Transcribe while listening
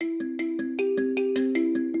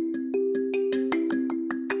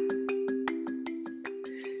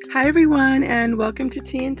Hi, everyone, and welcome to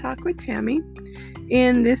Tea and Talk with Tammy.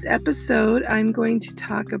 In this episode, I'm going to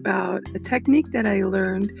talk about a technique that I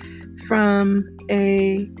learned from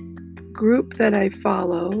a group that I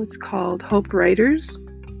follow. It's called Hope Writers.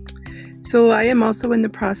 So I am also in the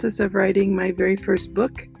process of writing my very first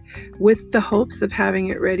book with the hopes of having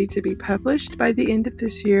it ready to be published by the end of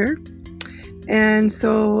this year. And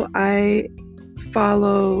so I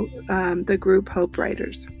follow the group Hope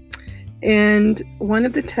Writers. And one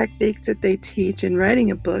of the techniques that they teach in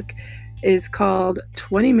writing a book is called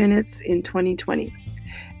 20 Minutes in 2020.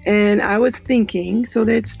 And I was thinking, so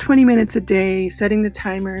that's 20 minutes a day, setting the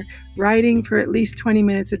timer, writing for at least 20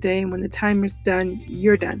 minutes a day. And when the timer's done,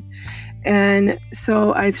 you're done. And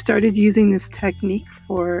so I've started using this technique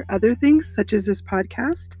for other things, such as this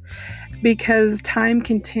podcast, because time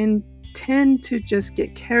can tend to just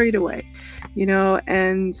get carried away,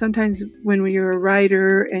 and sometimes when you're a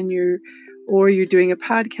writer and you're doing a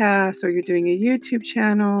podcast, or you're doing a YouTube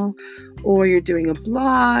channel, or you're doing a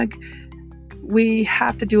blog, we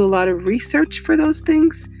have to do a lot of research for those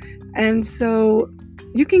things. And so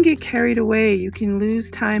you can get carried away. You can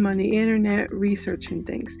lose time on the internet researching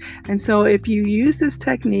things. And so if you use this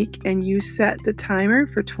technique and you set the timer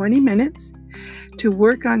for 20 minutes to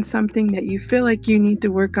work on something that you feel like you need to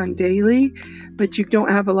work on daily, but you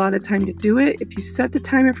don't have a lot of time to do it, if you set the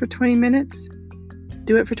timer for 20 minutes,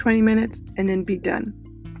 do it for 20 minutes and then be done.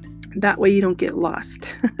 That way you don't get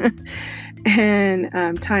lost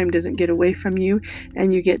and time doesn't get away from you,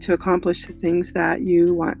 and you get to accomplish the things that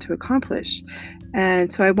you want to accomplish.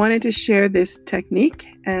 And so I wanted to share this technique,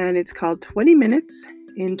 and it's called 20 Minutes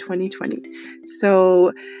in 2020.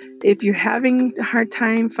 So if you're having a hard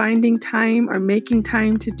time finding time or making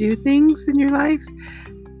time to do things in your life,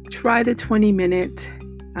 try the 20-minute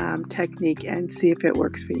technique and see if it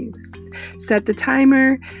works for you. Set the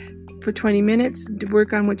timer for 20 minutes to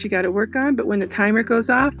work on what you got to work on, but when the timer goes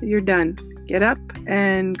off, you're done. Get up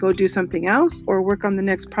and go do something else or work on the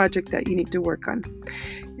next project that you need to work on.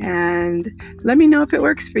 And let me know if it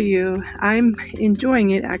works for you. I'm enjoying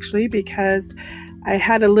it actually, because I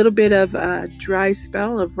had a little bit of a dry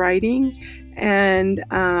spell of writing, and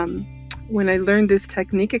when I learned this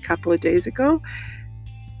technique a couple of days ago,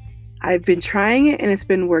 I've been trying it and it's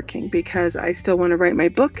been working, because I still want to write my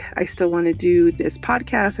book. I still want to do this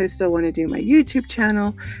podcast. I still want to do my YouTube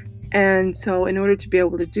channel. And so in order to be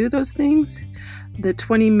able to do those things, the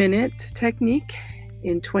 20-minute technique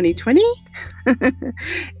in 2020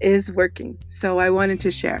 is working. So I wanted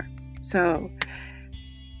to share. So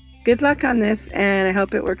good luck on this, and I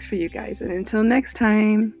hope it works for you guys. And until next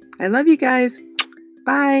time, I love you guys.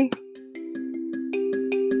 Bye.